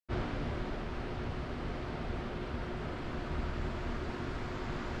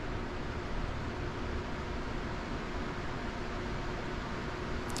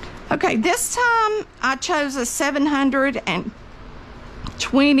Okay, this time I chose a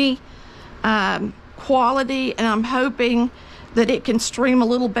 720 quality, and I'm hoping that it can stream a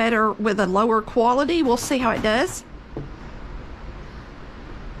little better with a lower quality. We'll see how it does.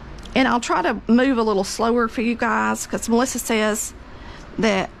 And I'll try to move a little slower for you guys because Melissa says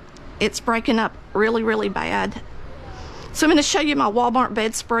that it's breaking up really, really bad. So I'm going to show you my Walmart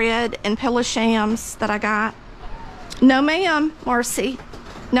bedspread and pillow shams that I got. No ma'am, Marcy.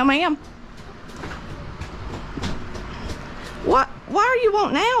 No ma'am. What? Why are you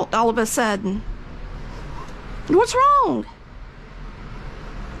wanting out all of a sudden? What's wrong?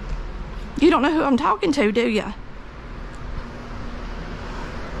 You don't know who I'm talking to, do you?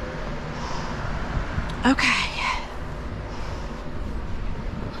 Okay.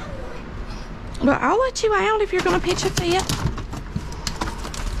 Well, I'll let you out if you're going to pitch a fit.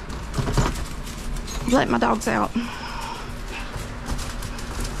 Let my dogs out.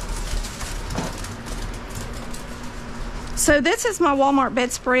 So this is my Walmart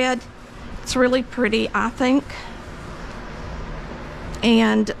bedspread. It's really pretty, I think.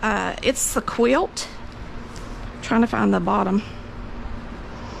 And it's the quilt. I'm trying to find the bottom.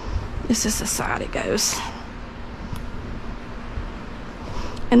 This is the side it goes.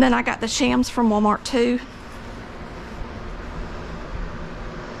 And then I got the shams from Walmart too.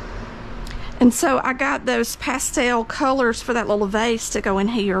 And so I got those pastel colors for that little vase to go in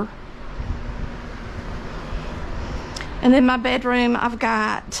here. And in my bedroom, I've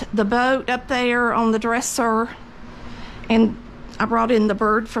got the boat up there on the dresser. And I brought in the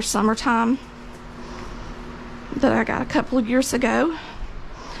bird for summertime that I got a couple of years ago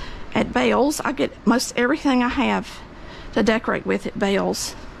at Bell's. I get most everything I have to decorate with at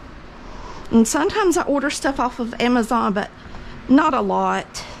Bell's. And sometimes I order stuff off of Amazon, but not a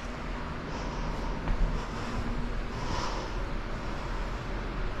lot.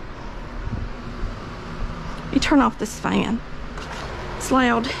 You turn off this fan. It's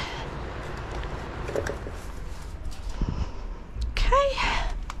loud. Okay.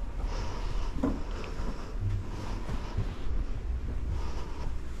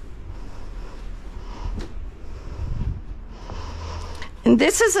 And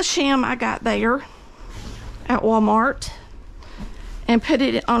this is a sham I got there at Walmart and put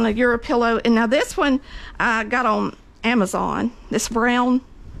it on a Europillow. And now this one I got on Amazon, this brown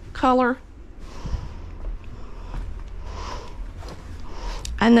color.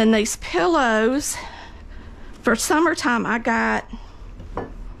 And then these pillows for summertime I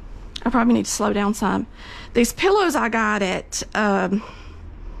probably need to slow down some. These pillows I got at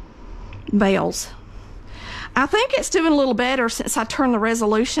Bell's. I think it's doing a little better since I turned the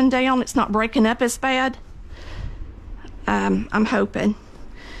resolution down. It's not breaking up as bad. I'm hoping.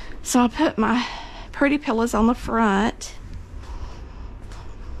 So I'll put my pretty pillows on the front.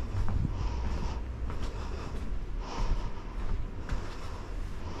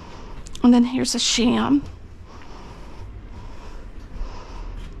 And then here's a sham.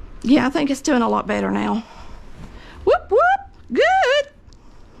 Yeah, I think it's doing a lot better now. Whoop, whoop, good.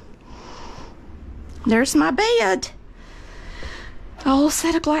 There's my bed. A whole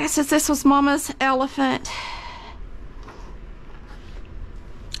set of glasses. This was Mama's elephant.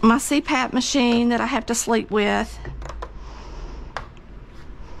 My CPAP machine that I have to sleep with.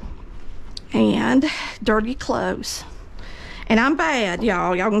 And dirty clothes. And I'm bad,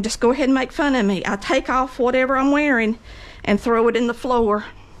 y'all. Y'all can just go ahead and make fun of me. I take off whatever I'm wearing and throw it in the floor.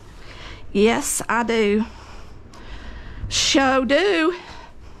 Yes, I do. Sure do.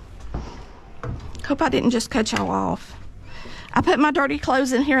 Hope I didn't just cut y'all off. I put my dirty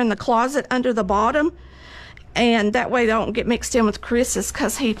clothes in here in the closet under the bottom, and that way they don't get mixed in with Chris's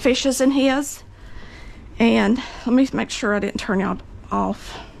because he fishes in his. And let me make sure I didn't turn y'all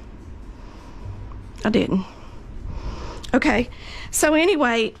off. I didn't. Okay, so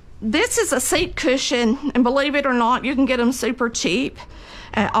anyway, this is a seat cushion, and believe it or not, you can get them super cheap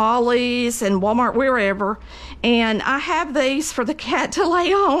at Ollie's and Walmart, wherever. And I have these for the cat to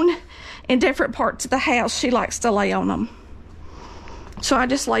lay on in different parts of the house. She likes to lay on them. So I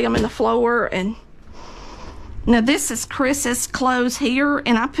just lay them in the floor. And now this is Chris's clothes here,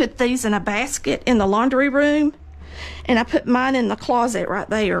 and I put these in a basket in the laundry room, and I put mine in the closet right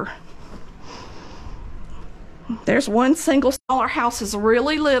there. There's one single. Our house is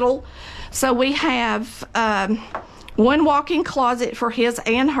really little, so we have one walk-in closet for his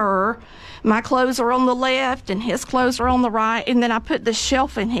and her. My clothes are on the left and his clothes are on the right, and then I put this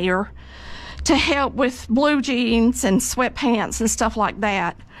shelf in here to help with blue jeans and sweatpants and stuff like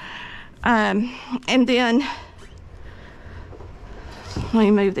that. And then let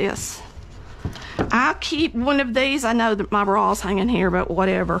me move this. I keep one of these. I know that my bra's hanging here, but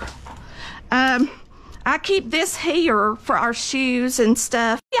whatever. I keep this here for our shoes and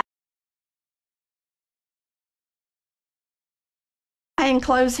stuff. I hang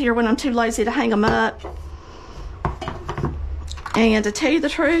clothes here when I'm too lazy to hang them up. And to tell you the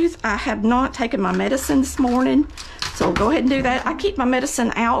truth, I have not taken my medicine this morning, so I'll go ahead and do that. I keep my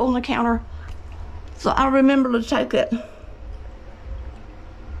medicine out on the counter, so I remember to take it.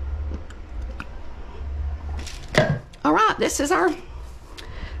 All right, this is our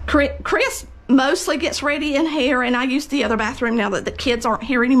Chris mostly gets ready in here, and I use the other bathroom now that the kids aren't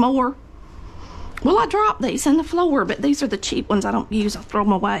here anymore. Well, I dropped these in the floor, but these are the cheap ones I don't use. I throw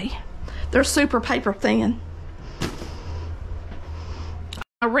them away. They're super paper thin.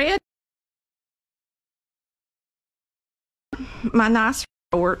 I read my nice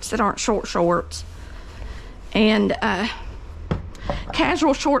shorts that aren't shorts, and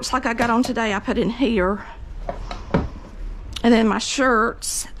casual shorts like I got on today I put in here, and then my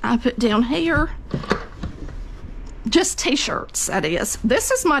shirts I put down here. Just t-shirts, that is.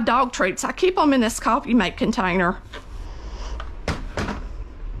 This is my dog treats. I keep them in this coffee mate container.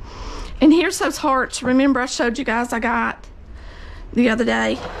 And here's those hearts. Remember I showed you guys I got the other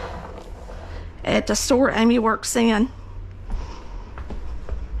day at the store Amy works in.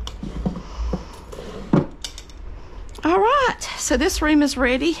 All right, so this room is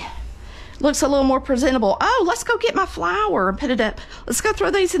ready. Looks a little more presentable. Oh, let's go get my flour and put it up. Let's go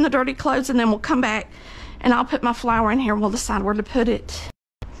throw these in the dirty clothes, and then we'll come back and I'll put my flour in here and we'll decide where to put it.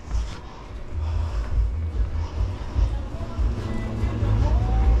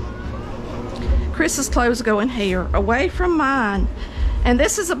 Chris's clothes go in here, away from mine. And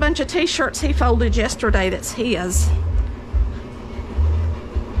this is a bunch of t-shirts he folded yesterday that's his.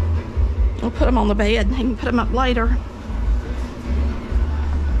 We'll put them on the bed and he can put them up later.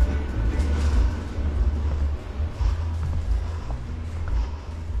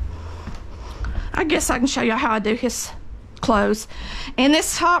 I guess I can show you how I do his clothes. In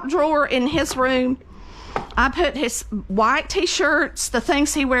this top drawer in his room, I put his white t-shirts, the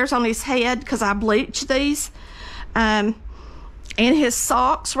things he wears on his head, because I bleach these, and his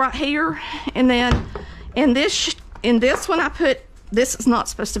socks right here. And then in this one I put, this is not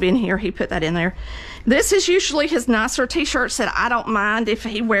supposed to be in here, he put that in there. This is usually his nicer t-shirts that I don't mind if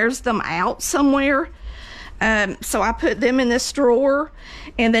he wears them out somewhere. So I put them in this drawer,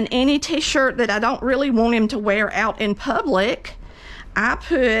 and then any t-shirt that I don't really want him to wear out in public, I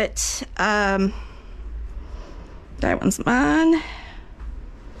put, that one's mine.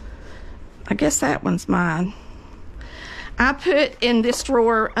 I guess that one's mine. I put in this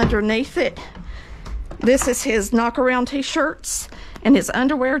drawer underneath it. This is his knock-around t-shirts, and his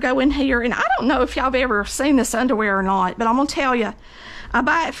underwear go in here. And I don't know if y'all have ever seen this underwear or not, but I'm gonna tell you, I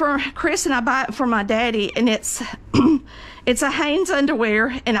buy it for Chris and I buy it for my daddy, and it's it's a Hanes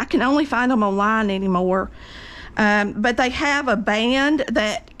underwear, and I can only find them online anymore. But they have a band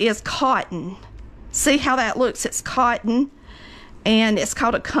that is cotton. See how that looks? It's cotton, and it's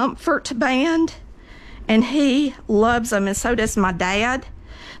called a comfort band, and he loves them, and so does my dad.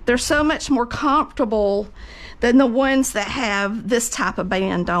 They're so much more comfortable than the ones that have this type of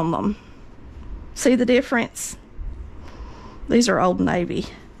band on them. See the difference? These are Old Navy.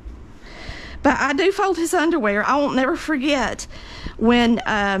 But I do fold his underwear. I won't never forget when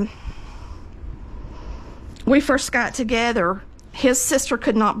we first got together, his sister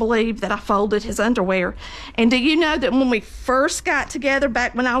could not believe that I folded his underwear. And do you know that when we first got together,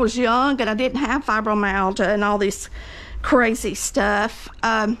 back when I was young and I didn't have fibromyalgia and all this crazy stuff,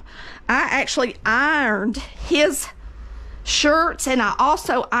 I actually ironed his shirts, and I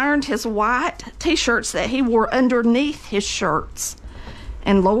also ironed his white t-shirts that he wore underneath his shirts.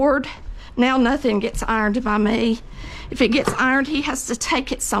 And Lord, now nothing gets ironed by me. If it gets ironed, he has to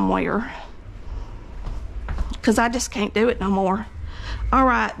take it somewhere, because I just can't do it no more. All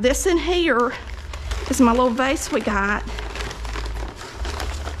right, this in here is my little vase we got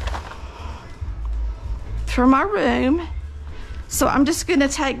for my room. So I'm just gonna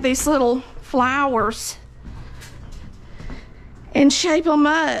take these little flowers and shape them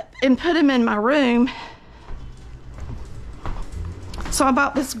up and put them in my room. So I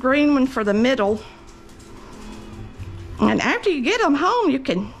bought this green one for the middle. And after you get them home, you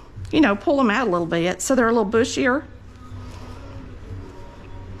can, you know, pull them out a little bit so they're a little bushier.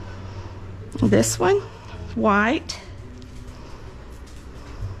 This one, white.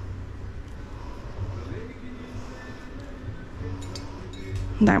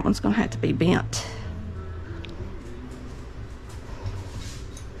 That one's gonna have to be bent.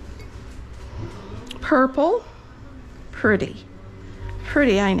 Purple, pretty,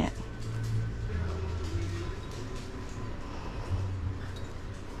 ain't it?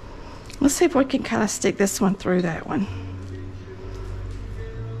 Let's see if we can kind of stick this one through that one.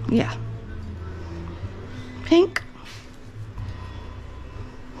 Yeah. Pink.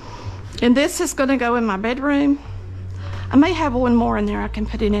 And this is going to go in my bedroom. I may have one more in there I can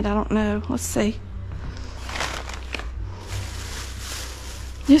put in it. I don't know. Let's see.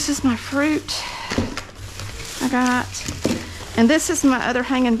 This is my fruit I got. And this is my other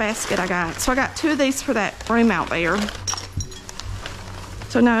hanging basket I got. So I got 2 of these for that room out there.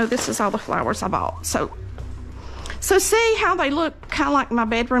 So no, this is all the flowers I bought. So see how they look kind of like my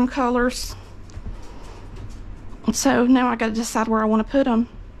bedroom colors? So now I got to decide where I want to put them.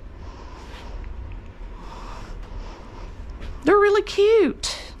 They're really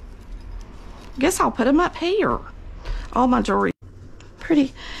cute. Guess I'll put them up here. All my jewelry.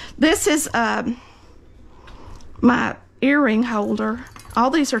 Pretty. This is my earring holder. All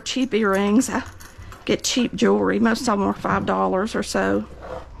these are cheap earrings. I get cheap jewelry. Most of them are $5 or so.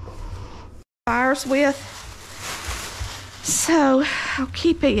 Fires with. So I'll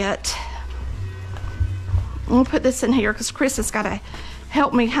keep it. I'll put this in here because Chris has got to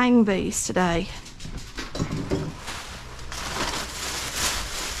help me hang these today.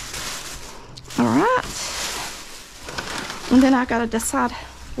 All right. And then I got to decide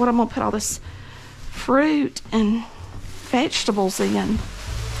what I'm going to put all this fruit and vegetables in.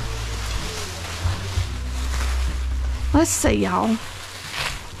 Let's see, y'all.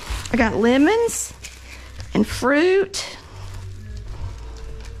 I got lemons and fruit.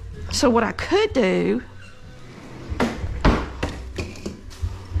 So what I could do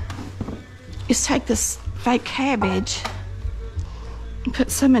is take this fake cabbage and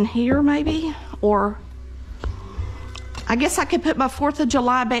put some in here maybe, or I guess I could put my 4th of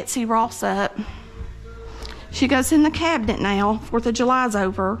July Betsy Ross up. She goes in the cabinet now. 4th of July's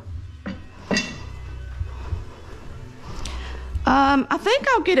over. I think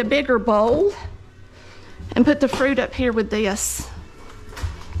I'll get a bigger bowl and put the fruit up here with this.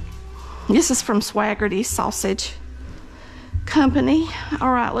 This is from Swaggerty Sausage Company.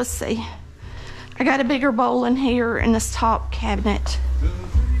 All right, let's see. I got a bigger bowl in here in this top cabinet.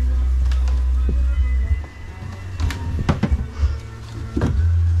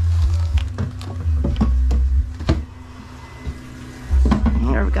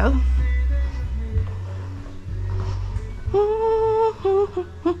 There we go.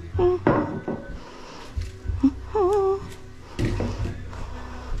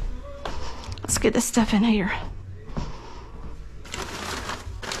 Let's get this stuff in here.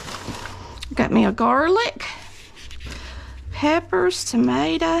 Got me a garlic, peppers,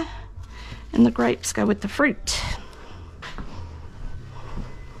 tomato, and the grapes go with the fruit.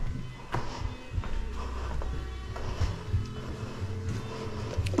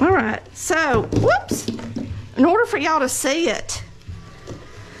 All right, so, whoops. In order for y'all to see it,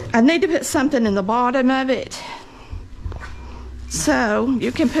 I need to put something in the bottom of it. So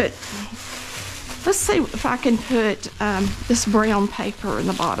you can put, let's see if I can put this brown paper in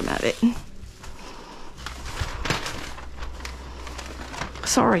the bottom of it.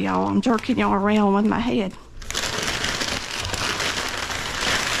 Sorry, y'all, I'm jerking y'all around with my head.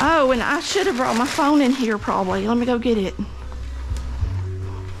 Oh, and I should have brought my phone in here probably. Let me go get it.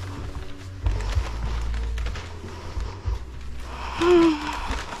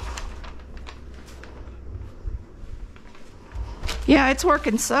 Yeah, it's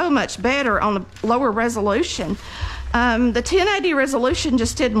working so much better on the lower resolution. The 1080 resolution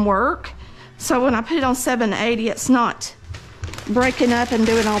just didn't work. So when I put it on 780, it's not breaking up and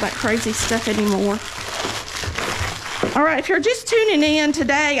doing all that crazy stuff anymore. All right, if you're just tuning in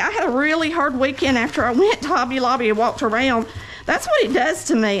today, I had a really hard weekend after I went to Hobby Lobby and walked around. That's what it does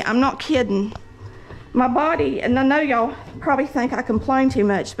to me. I'm not kidding. My body, and I know y'all probably think I complain too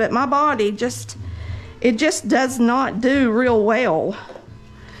much, but my body just, it just does not do real well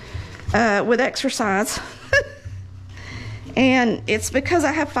with exercise. And it's because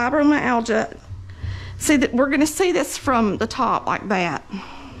I have fibromyalgia. See, that we're going to see this from the top like that.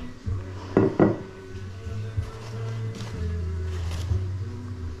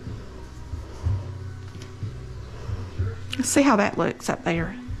 See how that looks up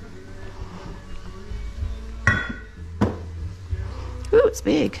there. Ooh, it's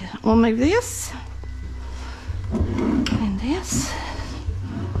big. We'll move this and this.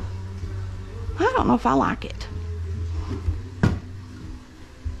 I don't know if I like it.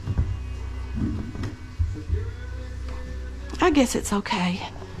 I guess it's okay.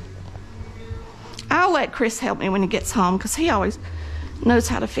 I'll let Chris help me when he gets home because he always knows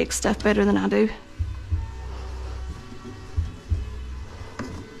how to fix stuff better than I do.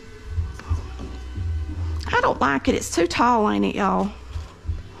 I don't like it. It's too tall, ain't it, y'all?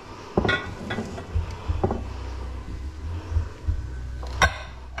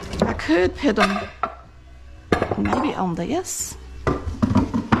 could put them maybe on this.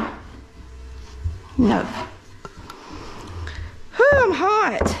 No. Whew, I'm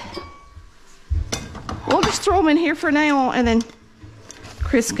hot. We'll just throw them in here for now, and then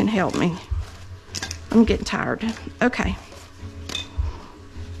Chris can help me. I'm getting tired. Okay.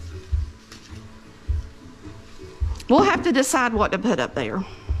 We'll have to decide what to put up there.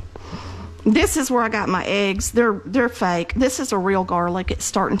 This is where I got my eggs. They're fake. This is a real garlic. It's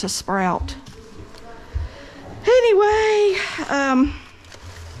starting to sprout. Anyway,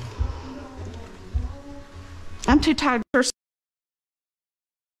 I'm too tired,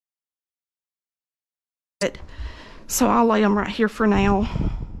 so I'll lay them right here for now.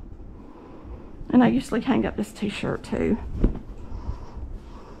 And I usually hang up this t-shirt too.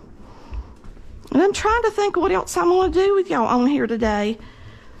 And I'm trying to think what else I'm going to do with y'all on here today.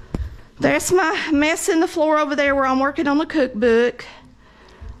 There's my mess in the floor over there where I'm working on the cookbook.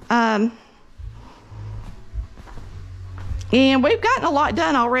 And we've gotten a lot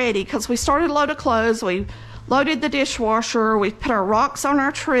done already because we started a load of clothes. We loaded the dishwasher. We put our rocks on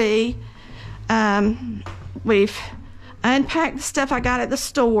our tree. We've unpacked the stuff I got at the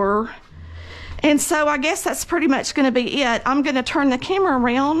store. And so I guess that's pretty much going to be it. I'm going to turn the camera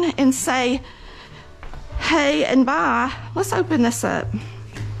around and say hey and bye. Let's open this up.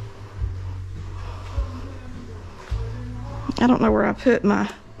 I don't know where I put my...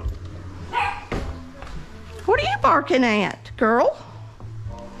 What are you barking at, girl?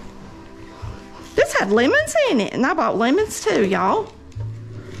 This had lemons in it, and I bought lemons too, y'all.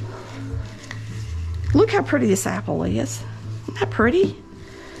 Look how pretty this apple is. Isn't that pretty?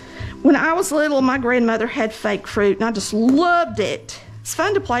 When I was little, my grandmother had fake fruit, and I just loved it. It's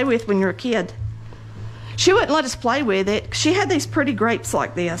fun to play with when you're a kid. She wouldn't let us play with it. She had these pretty grapes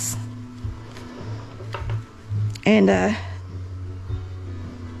like this. And I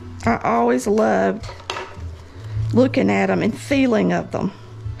always loved looking at them and feeling of them.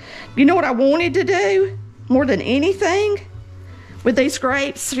 You know what I wanted to do more than anything with these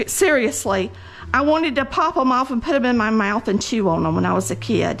grapes? Seriously, I wanted to pop them off and put them in my mouth and chew on them when I was a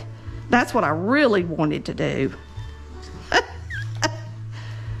kid. That's what I really wanted to do.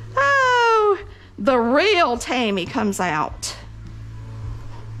 Oh, the real Tammy comes out.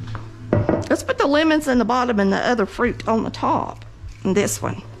 Let's put the lemons in the bottom and the other fruit on the top. And this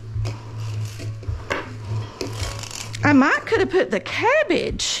one. I might could have put the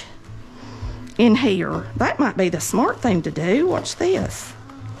cabbage in here. That might be the smart thing to do. Watch this.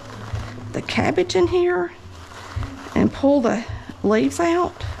 The cabbage in here and pull the leaves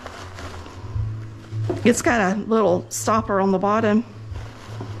out. It's got a little stopper on the bottom.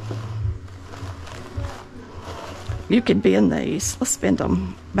 You could bend these. Let's bend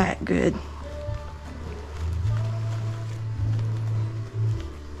them back good.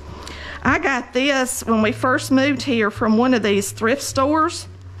 I got this when we first moved here from one of these thrift stores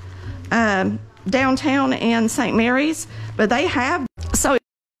downtown in St. Mary's, but they have so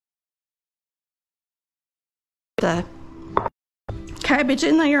the cabbage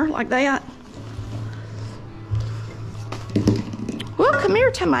in there like that. Well, come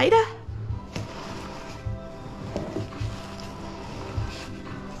here, tomato.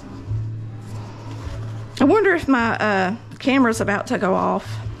 I wonder if my camera's about to go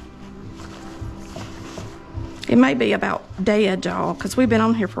off. It may be about dead, y'all, because we've been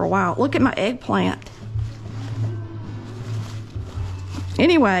on here for a while. Look at my eggplant.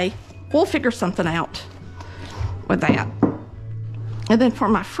 Anyway, we'll figure something out with that. And then for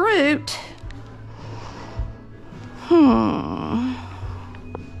my fruit,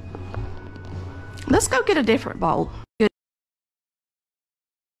 let's go get a different bowl.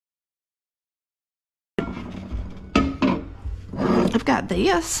 I've got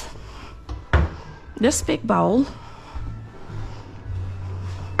this big bowl.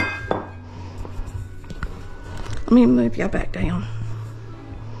 Let me move y'all back down.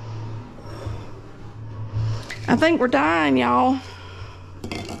 I think we're dying, y'all.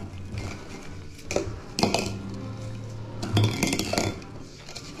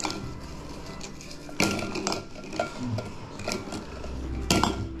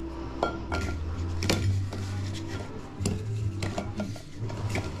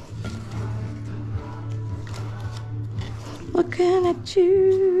 Looking at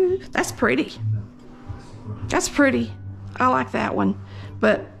you. That's pretty. That's pretty. I like that one.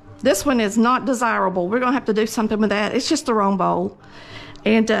 But this one is not desirable. We're going to have to do something with that. It's just the wrong bowl.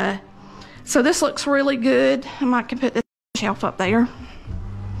 And so this looks really good. I might can put this shelf up there.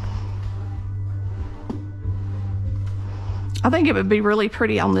 I think it would be really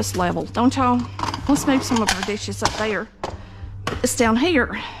pretty on this level. Don't y'all? Let's move some of our dishes up there. Put this down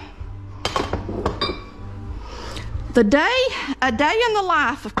here. A day in the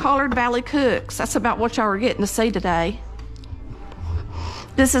life of Collard Valley Cooks. That's about what y'all are getting to see today.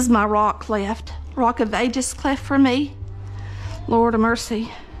 This is my rock cleft. Rock of Ages cleft for me. Lord of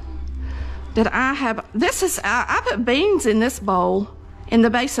mercy. Did I have, this is, I put beans in this bowl, in the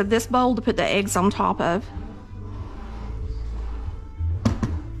base of this bowl to put the eggs on top of.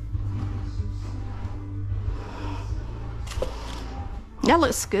 That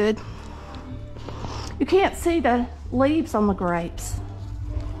looks good. You can't see the leaves on the grapes.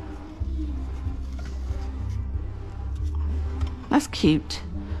 That's cute.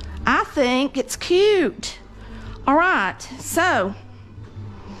 I think it's cute. All right, so,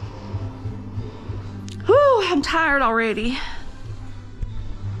 whew, I'm tired already.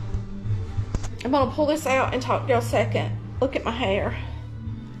 I'm gonna pull this out and talk to y'all a second. Look at my hair.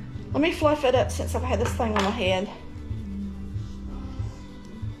 Let me fluff it up since I've had this thing on my head.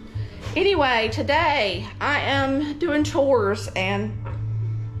 Anyway, today I am doing chores and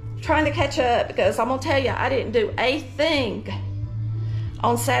trying to catch up because I'm gonna tell you, I didn't do a thing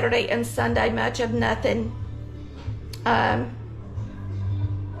on Saturday and Sunday, much of nothing.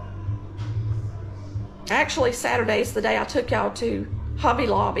 Actually, Saturday's the day I took y'all to Hobby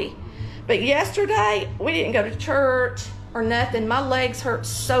Lobby. But yesterday, we didn't go to church or nothing. My legs hurt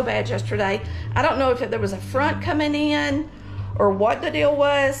so bad yesterday. I don't know if there was a front coming in or what the deal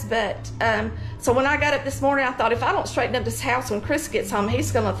was, but so when I got up this morning, I thought if I don't straighten up this house when Chris gets home,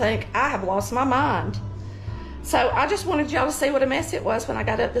 he's gonna think I have lost my mind. So I just wanted y'all to see what a mess it was when I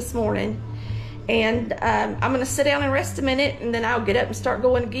got up this morning. And I'm gonna sit down and rest a minute, and then I'll get up and start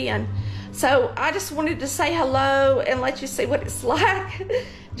going again. So I just wanted to say hello and let you see what it's like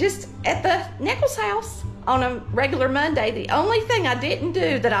just at the Nichols house on a regular Monday. The only thing I didn't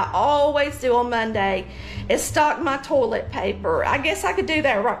do that I always do on Monday is stock my toilet paper. I guess I could do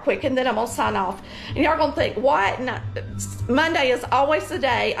that right quick and then I'm gonna sign off. And y'all gonna think, what? No, Monday is always the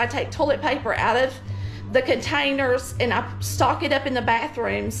day I take toilet paper out of the containers and I stock it up in the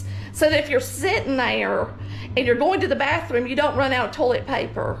bathrooms so that if you're sitting there and you're going to the bathroom, you don't run out of toilet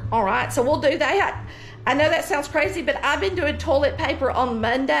paper. All right, so we'll do that. I know that sounds crazy, but I've been doing toilet paper on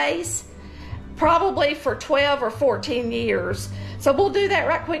Mondays probably for 12 or 14 years. So we'll do that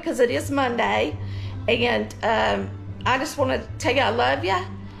right quick because it is Monday. And I just want to tell you I love you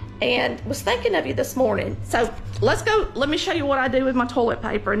and was thinking of you this morning. So let's go. Let me show you what I do with my toilet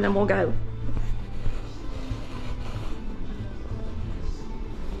paper and then we'll go.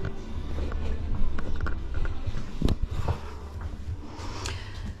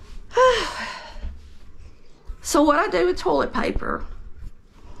 So what I do with toilet paper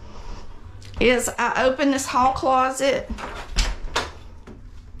is I open this hall closet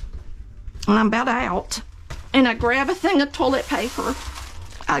and I'm about out and I grab a thing of toilet paper.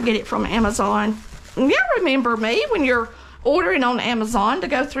 I get it from Amazon. Y'all remember me when you're ordering on Amazon to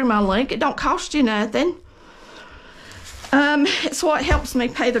go through my link. It don't cost you nothing. It's what helps me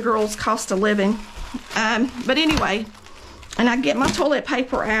pay the girls' cost of living. But anyway, and I get my toilet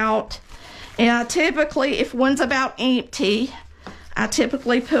paper out. And I typically, if one's about empty, I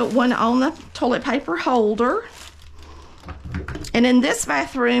typically put one on the toilet paper holder. And in this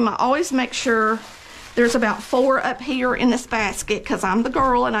bathroom, I always make sure there's about 4 up here in this basket because I'm the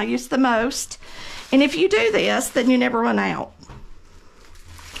girl and I use the most. And if you do this, then you never run out.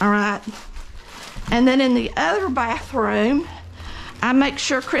 All right. And then in the other bathroom, I make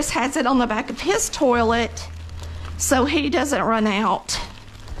sure Chris has it on the back of his toilet so he doesn't run out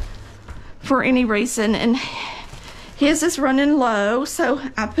for any reason, and his is running low, so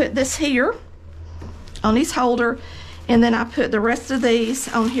I put this here on his holder and then I put the rest of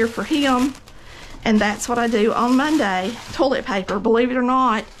these on here for him, and that's what I do on Monday. Toilet paper, believe it or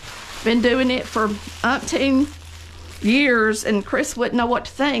not, been doing it for umpteen years, and Chris wouldn't know what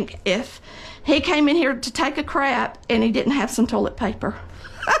to think if he came in here to take a crap and he didn't have some toilet paper.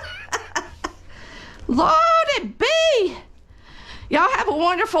 Lordy be! Y'all have a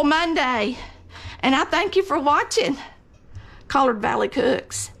wonderful Monday, and I thank you for watching Collard Valley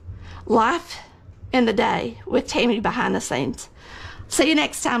Cooks, Life in the Day with Tammy behind the scenes. See you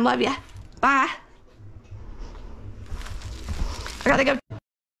next time. Love ya. Bye. I gotta go.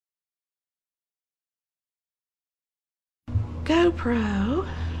 GoPro.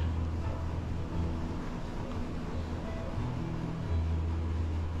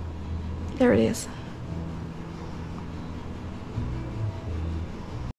 There it is.